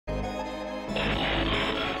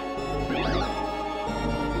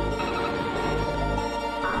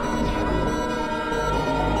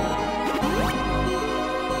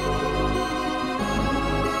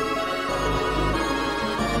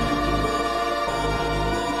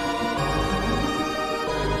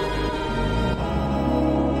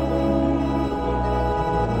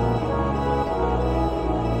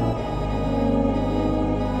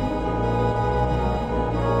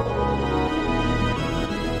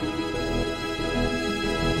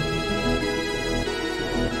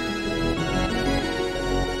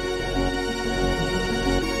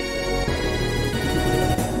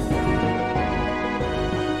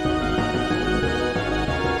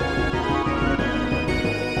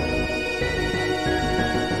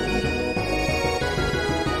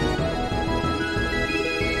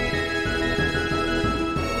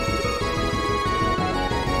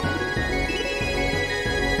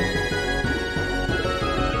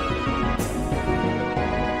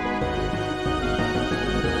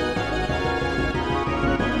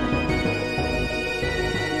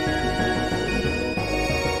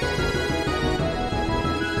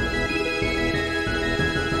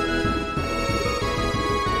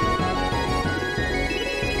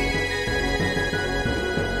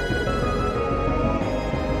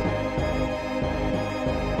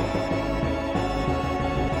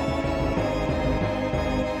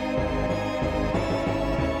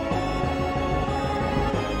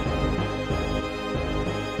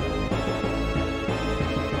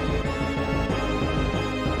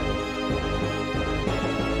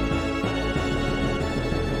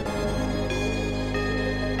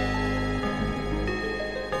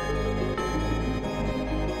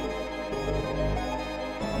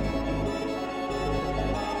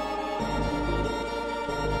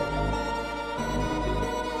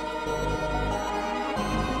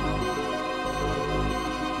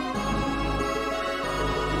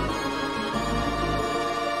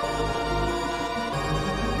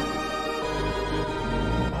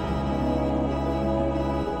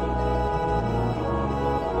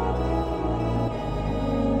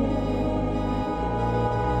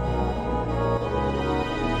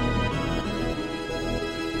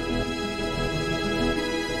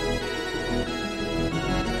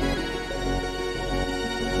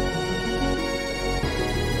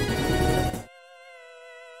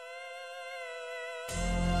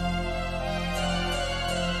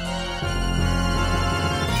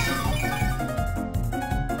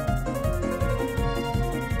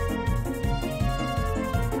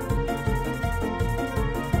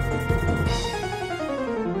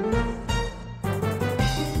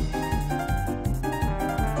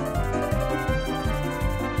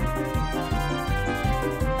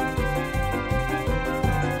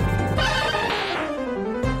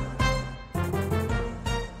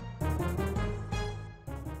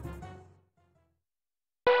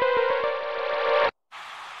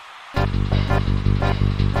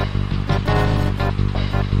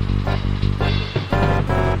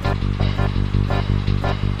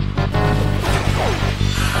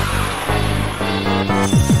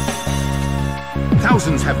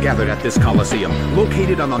Thousands have gathered at this Coliseum,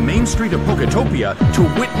 located on the main street of Poketopia, to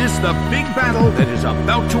witness the big battle that is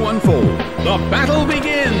about to unfold. The battle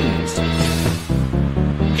begins!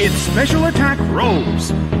 Its special attack,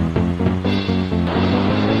 Rose.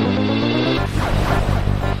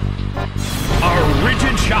 A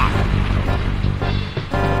rigid shot.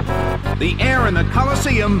 The air in the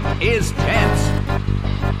Coliseum is tense.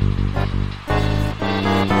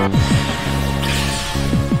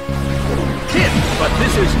 But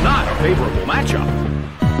this is not a favorable matchup.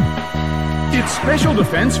 Its special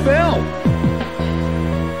defense fell.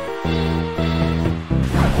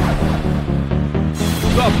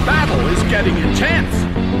 The battle is getting intense.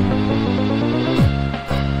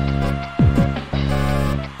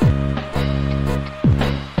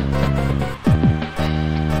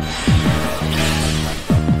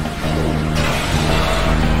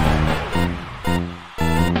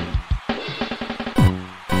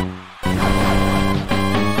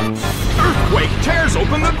 Tears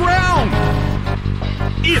open the ground!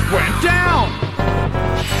 It went down!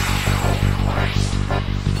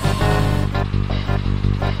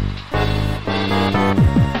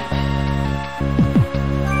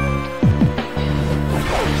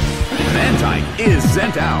 Mantine is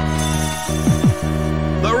sent out.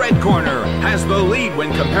 The red corner has the lead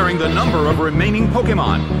when comparing the number of remaining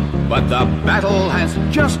Pokémon, but the battle has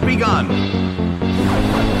just begun.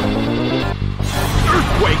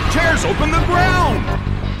 Earthquake tears open the ground!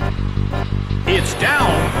 It's down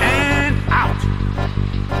and out!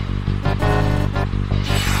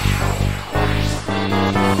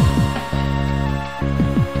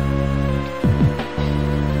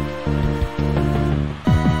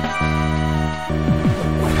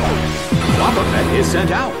 Bob-omb is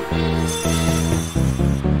sent out.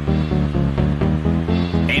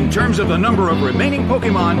 In terms of the number of remaining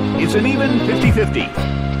Pokémon, it's an even 50-50.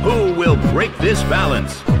 Who will break this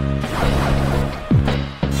balance?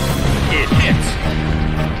 It hits.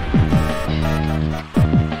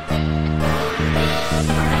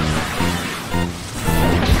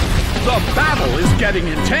 The battle is getting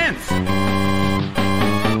intense.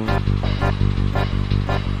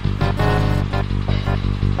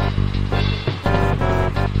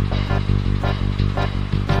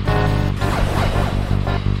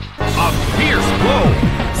 A fierce blow.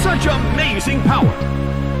 Such amazing power.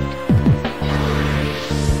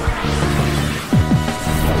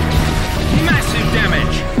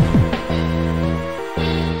 Damage.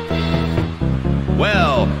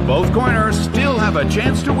 Well, both corners still have a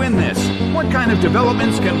chance to win this. What kind of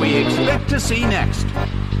developments can we expect to see next?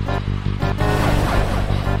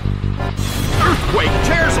 Earthquake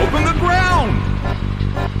tears open the ground!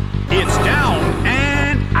 It's down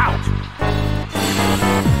and out!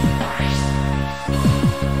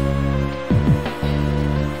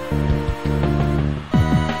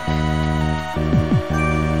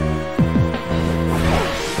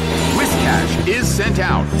 Is sent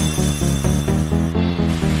out.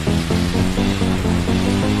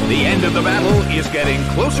 The end of the battle is getting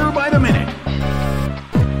closer by the minute.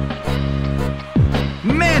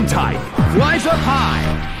 Mantine flies up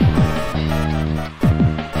high.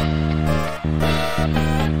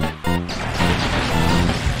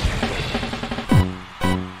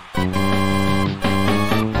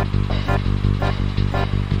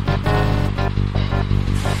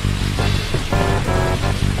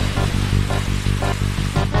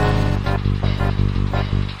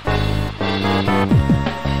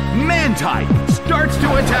 Mantine starts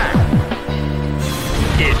to attack.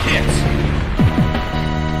 It hits.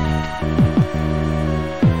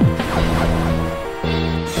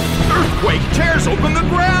 Earthquake tears open the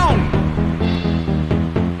ground.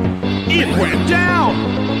 It went down.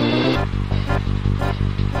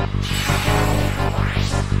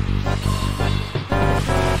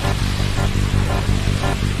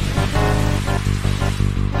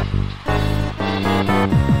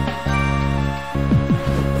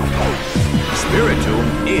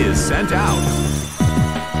 Spiritomb is sent out.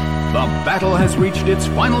 The battle has reached its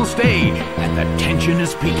final stage, and the tension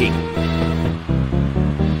is peaking.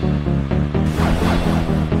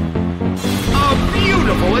 A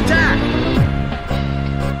beautiful attack!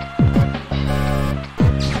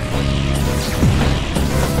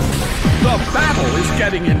 The battle is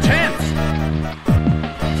getting intense!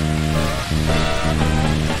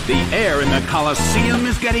 The air in the Coliseum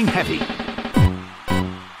is getting heavy.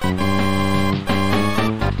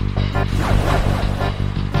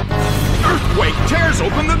 Earthquake tears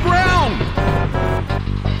open the ground!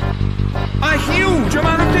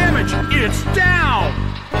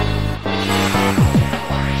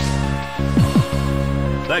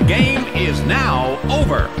 The game is now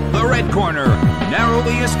over. The red corner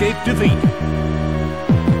narrowly escaped defeat.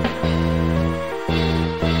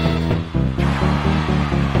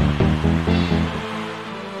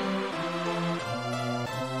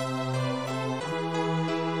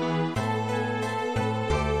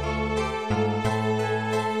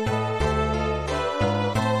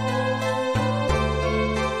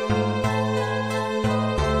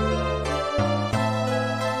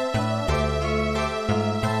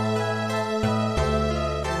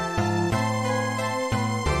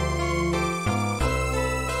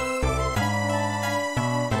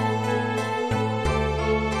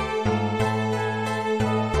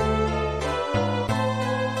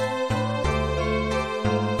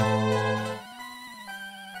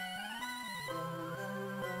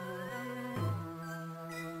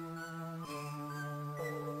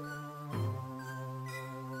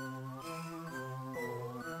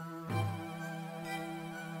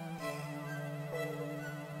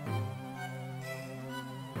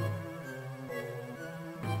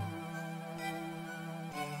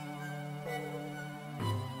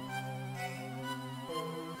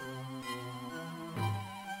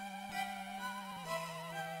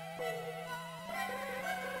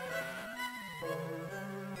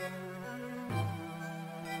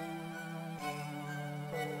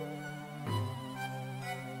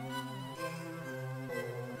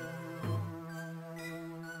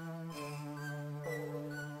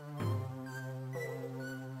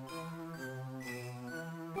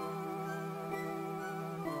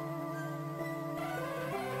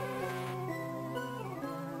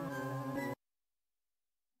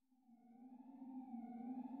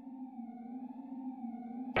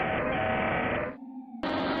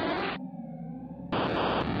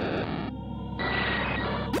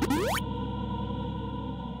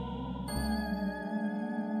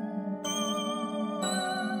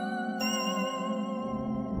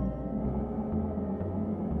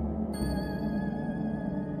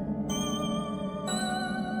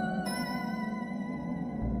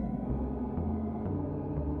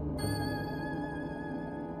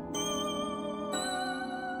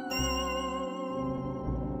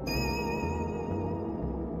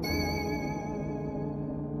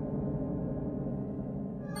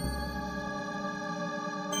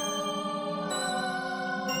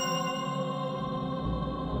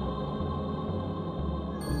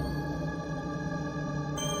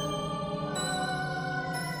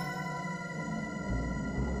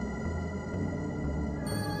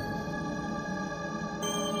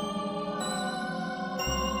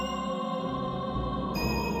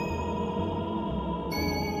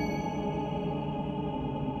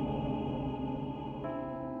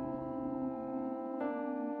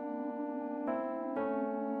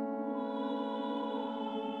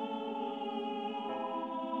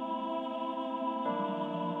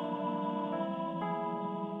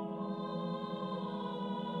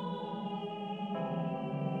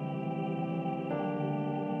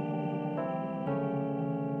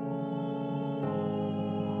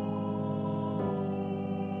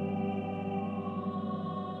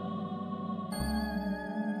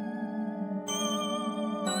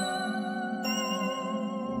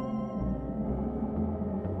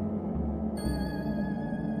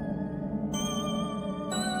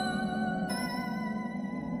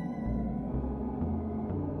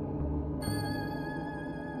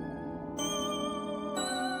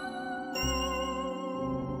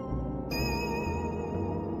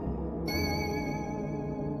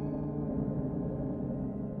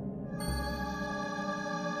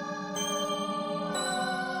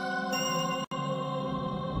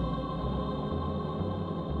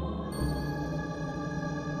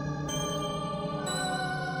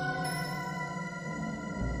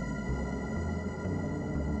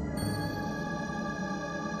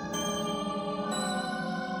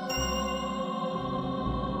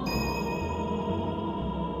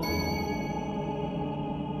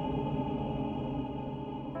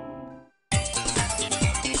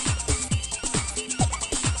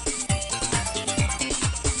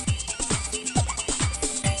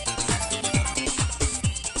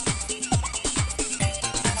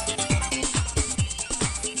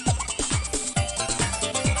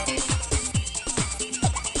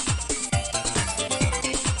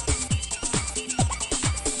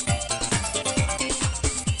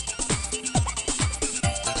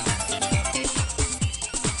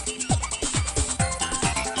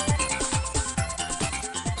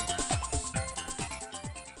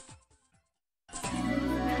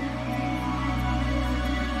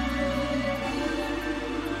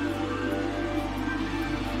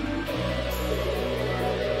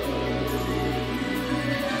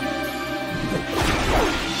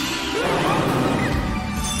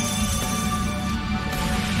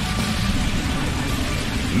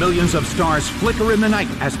 Millions of stars flicker in the night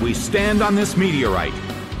as we stand on this meteorite.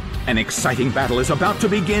 An exciting battle is about to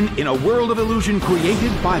begin in a world of illusion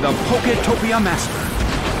created by the Poketopia Master.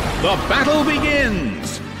 The battle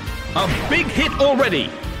begins! A big hit already!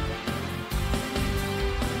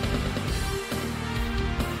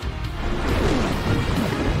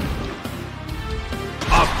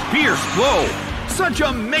 A fierce blow! Such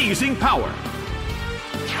amazing power!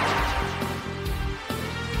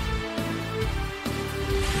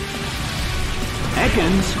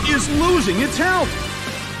 Ekans is losing its health!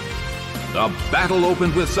 The battle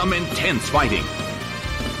opened with some intense fighting.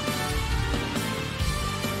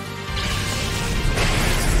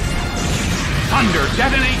 Thunder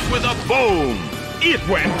detonates with a boom! It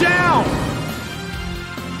went down!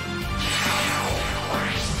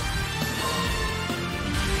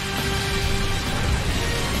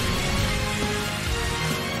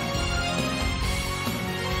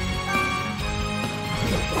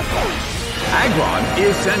 Agron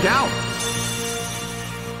is sent out.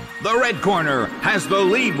 The red corner has the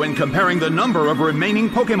lead when comparing the number of remaining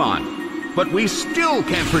Pokémon, but we still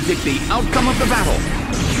can't predict the outcome of the battle.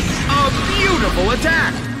 A beautiful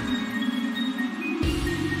attack!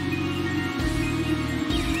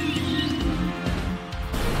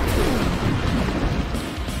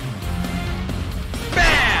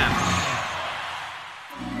 Bam!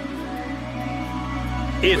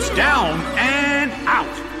 It's down and out.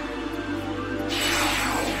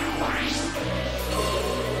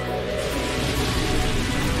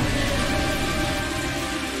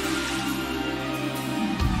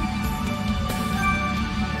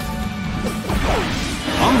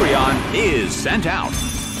 Umbreon is sent out.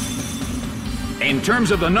 In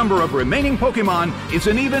terms of the number of remaining Pokémon, it's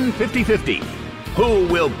an even 50-50. Who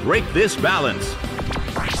will break this balance?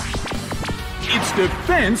 Its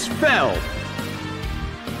defense fell.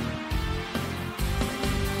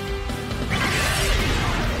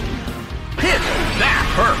 Hit! That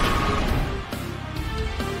hurt!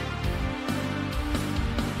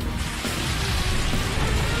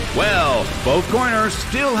 Well, both corners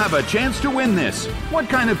still have a chance to win this. What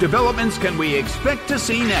kind of developments can we expect to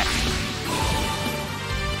see next?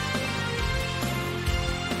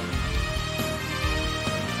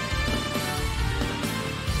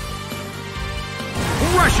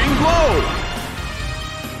 Rushing blow!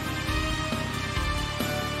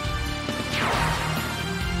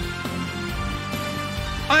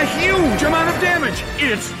 A huge amount of damage!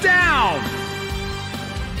 It's down!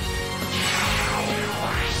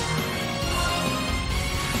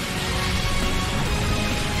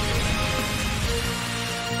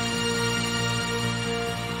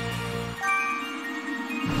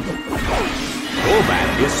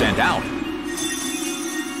 Golurk is sent out.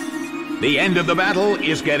 The end of the battle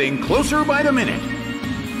is getting closer by the minute.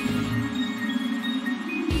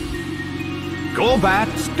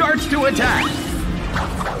 Golurk starts to attack.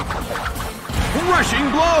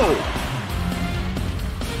 Rushing blow!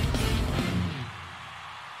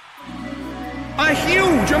 A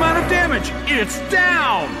huge amount of damage! It's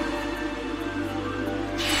down!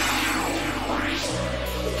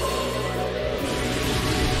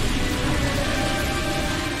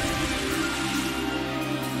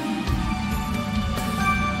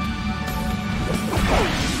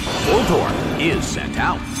 Is sent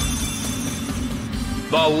out.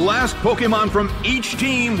 The last Pokémon from each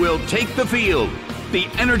team will take the field. The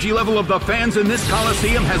energy level of the fans in this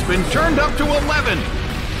Coliseum has been turned up to 11.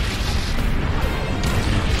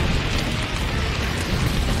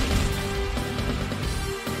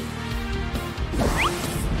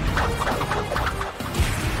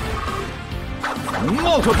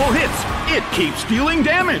 Multiple hits. It keeps dealing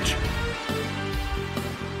damage.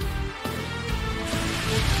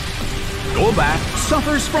 Golurk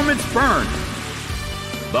suffers from its burn.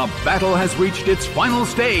 The battle has reached its final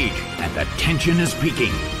stage, and the tension is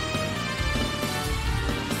peaking.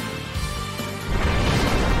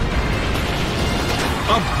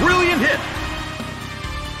 A brilliant hit!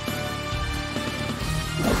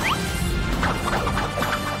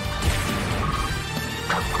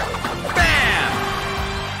 Bam!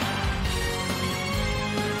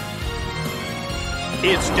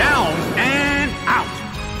 It's down and out.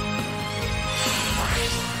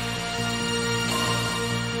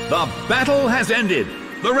 The battle has ended.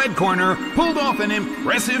 The red corner pulled off an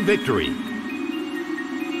impressive victory.